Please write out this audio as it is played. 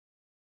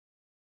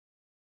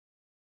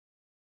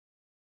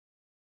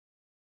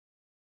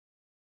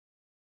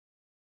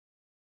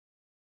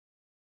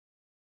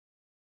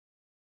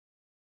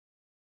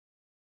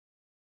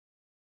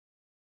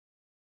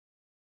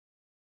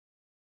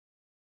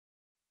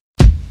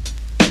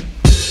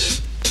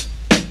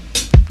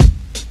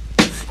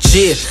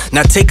Yeah,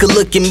 now take a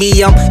look at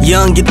me, I'm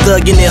young and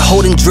thuggin' it,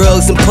 holding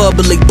drugs in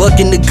public,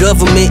 bucking the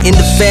government in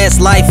the fast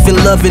life and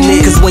loving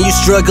it. Cause when you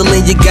struggling,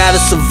 you gotta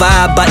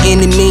survive by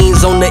any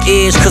means, on the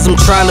edge, cause I'm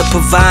trying to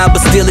provide.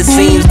 But still it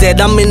seems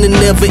that I'm in the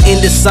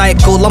never-ending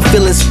cycle. I'm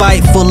feeling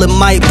spiteful and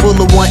might pull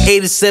a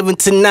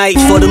 187 tonight.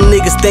 For them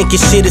niggas thinking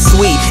shit is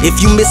sweet. If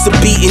you miss a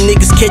beat and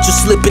niggas catch you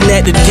slipping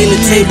at the dinner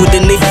table,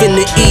 then they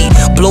finna eat.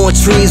 Blowing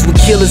trees with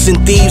killers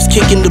and thieves,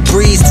 kicking the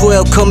breeze.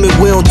 12 coming,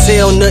 we don't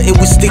tell nothing,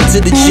 we stick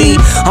to the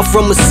G. I'm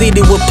from a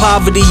city where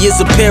poverty is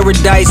a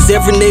paradise.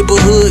 Every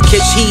neighborhood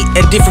catch heat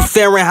at different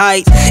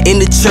Fahrenheit. In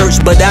the church,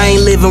 but I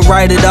ain't living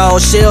right at all.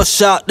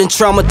 Shell-shocked and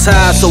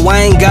traumatized, so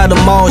I ain't got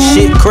them all.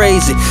 Shit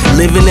crazy.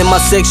 Living in my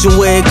section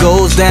where it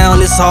goes down.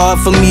 It's hard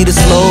for me to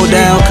slow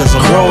down, cause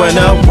I'm growing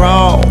up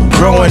wrong,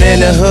 growing in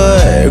the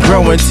hood,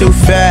 growing too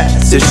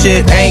fast. This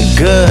shit ain't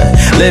good.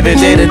 Living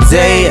day to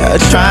day,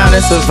 trying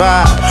to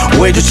survive.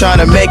 We're just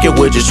trying to make it,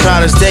 we're just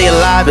trying to stay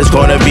alive. It's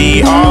gonna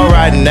be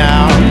alright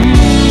now.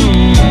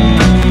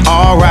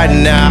 Alright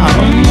now.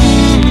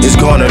 It's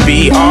gonna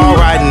be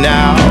alright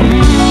now.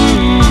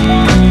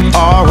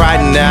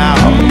 Alright now.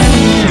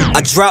 I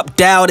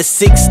dropped out at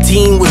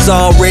 16, was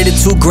already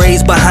 2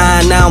 grades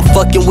behind. Now I'm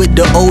fucking with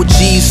the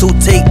OGs who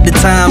take the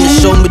time to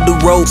show me the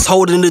ropes.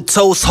 Holding the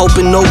toast,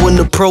 hoping no one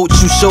approach.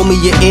 You show me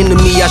your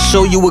enemy, I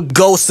show you a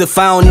ghost. If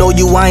I don't know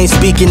you, I ain't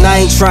speaking,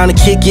 I ain't trying to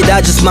kick it. I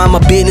just mind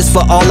my business.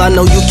 For all I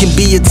know, you can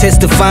be a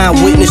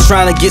testifying witness,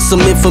 trying to get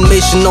some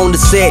information on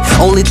the set.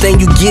 Only thing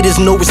you get is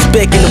no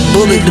respect and a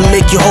bullet to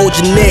make you hold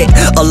your neck.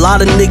 A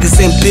lot of niggas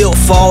ain't built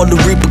for all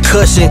the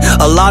repercussion.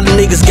 A lot of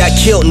niggas got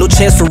killed, no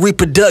chance for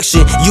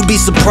reproduction. You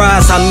be surprised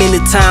how many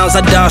times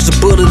I dodged a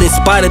bullet in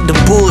spite of the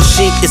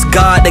bullshit. It's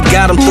God that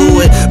got them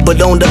through it.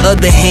 But on the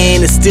other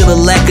hand, it's still a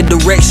lack of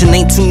direction.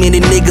 Ain't too many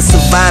niggas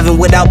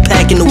surviving without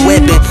packing a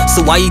weapon.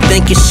 So why you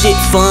thinking shit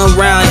fun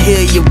round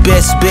here? Your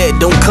best bet,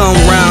 don't come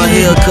round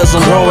here, cause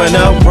I'm growing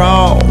up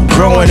wrong,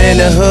 growing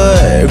in the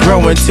hood,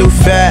 growing too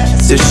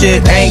fast. This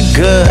shit ain't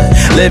good.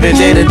 Living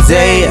day to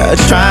day,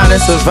 trying to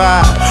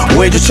survive.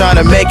 We're just trying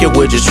to make it,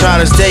 we're just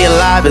trying to stay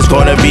alive. It's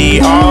gonna be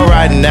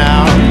alright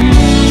now.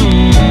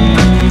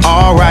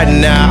 Alright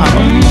now.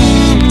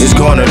 It's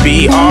gonna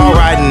be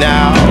alright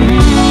now.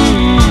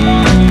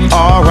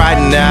 Alright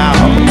now.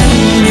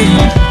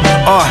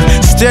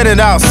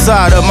 Standing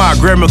outside of my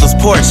grandmother's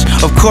porch.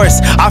 Of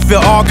course, I feel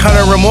all kind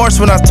of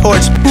remorse when I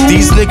torch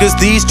these niggas.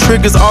 These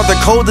triggers are the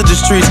code of the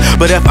streets.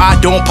 But if I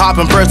don't pop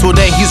and press, well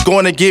then he's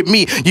gonna get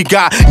me. You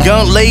got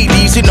young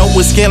ladies, you know,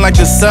 with skin like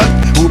the sun,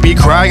 who be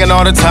crying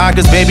all the time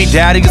cause baby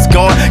daddy is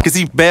gone, cause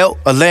he bailed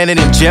or landed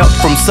in jail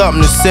from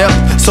something to sell.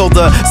 So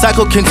the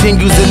cycle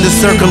continues in the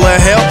circle of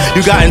hell.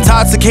 You got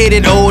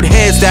intoxicated old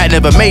heads that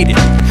never made it,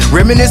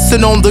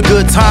 reminiscing on the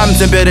good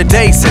times and better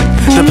days.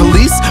 And the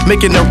police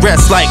making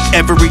arrests like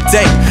every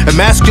day,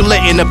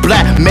 emasculating the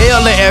black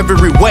male in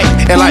every way.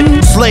 And like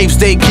slaves,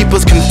 they keep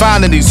us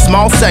confined in these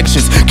small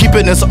sections,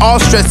 keeping us all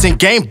stressed and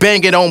game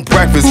banging on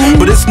breakfast.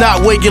 But it's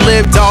not where you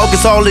live, dog,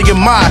 it's all in your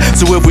mind.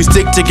 So if we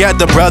stick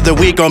together, brother,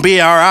 we gon'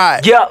 be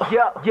alright. Yo.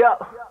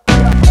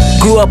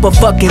 Grew up a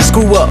fucking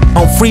screw up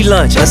on free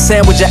lunch, a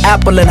sandwich, an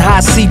apple, and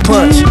high C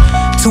punch.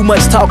 Too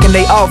much talking,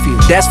 they off you,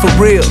 that's for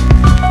real.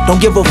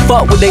 Don't give a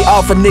fuck what they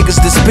offer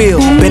niggas to spill.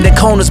 Bend the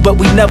corners, but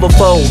we never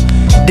fold.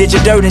 Did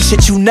your dirt and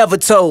shit you never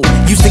told.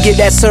 Used to get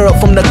that syrup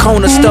from the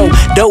corner store.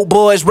 Dope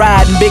boys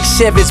riding big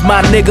Chevys,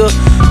 my nigga.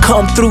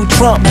 Come through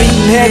Trump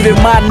beating heavy,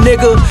 my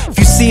nigga. If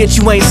you see it,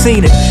 you ain't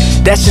seen it.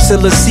 That's just a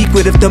little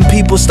secret. If them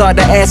people start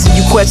to asking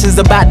you questions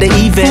about the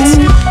events,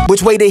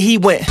 which way did he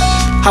went?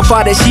 How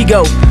far did she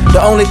go?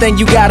 The only thing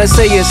you gotta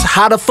say is,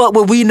 how the fuck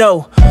would we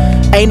know?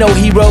 Ain't no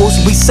heroes,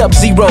 we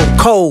sub-zero,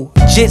 cold.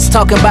 Jits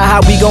talking about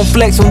how we gon'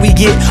 flex when we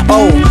get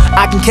old.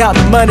 I can count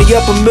the money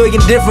up a million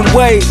different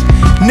ways.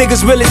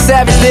 Niggas really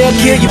savage, they'll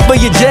kill you for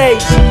your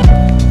J's.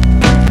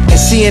 And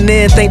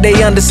CNN think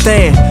they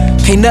understand.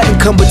 Can't nothing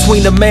come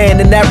between the man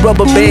and that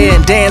rubber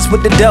band. Dance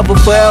with the devil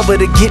forever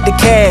to get the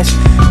cash.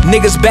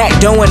 Niggas back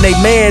doing they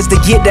mans to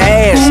get the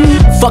ass.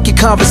 Fuck your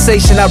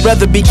conversation, I'd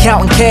rather be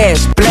counting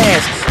cash.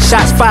 Blast,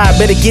 shots fired,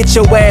 better get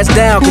your ass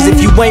down. Cause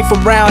if you ain't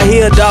from round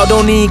here, dawg,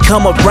 don't even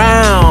come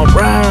around.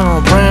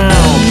 Round,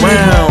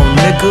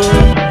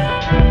 nigga.